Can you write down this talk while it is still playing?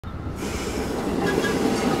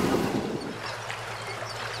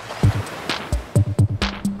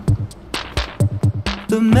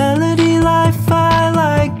The melody life I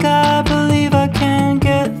like, I believe I can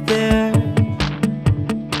get there.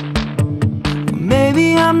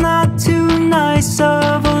 Maybe I'm not too nice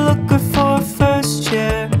of a looker for a first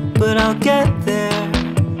chair, but I'll get there.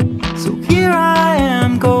 So here I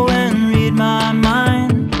am, go and read my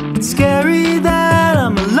mind. It's scary that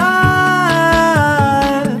I'm alive.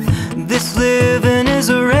 This living is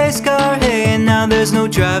a race car, hey, and now there's no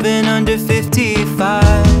driving under 55.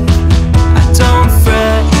 I don't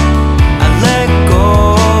fret, I let go.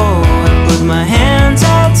 I put my hands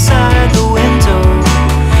outside the window.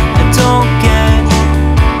 I don't get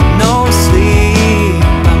no sleep.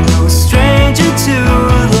 I'm no stranger to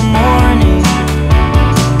the morning.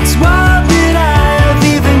 It's wild that I have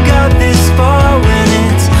even got this far when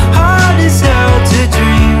it's hard as hell to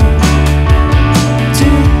dream.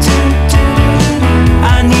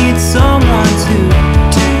 I need someone to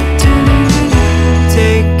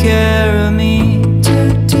take care of me.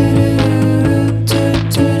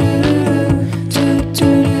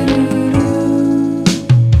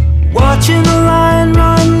 Watching the lion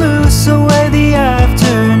run loose away the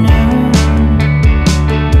afternoon,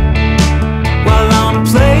 while I'm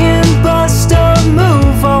playing bust a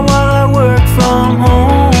move or while I work from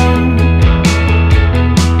home.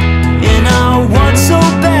 And I want so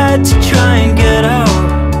bad to try and get out.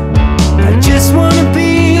 I just wanna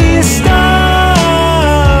be a star,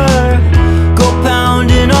 go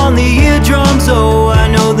pounding on the eardrums. Oh, I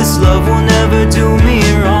know this love will never do me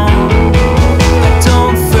wrong. I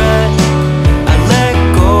don't fret, I let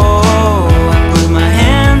go. I put my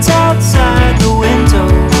hands outside the window.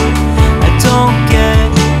 I don't get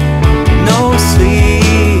no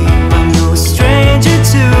sleep. I'm no stranger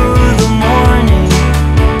to the morning.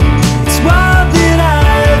 It's wild that I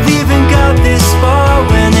have even got this far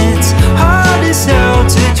when it's hard as hell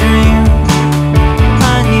to dream.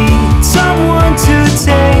 I need someone to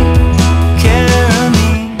take care of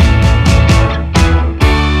me.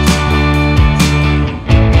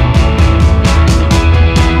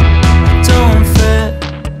 Don't fret,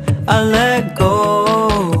 I let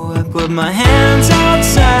go. I put my hands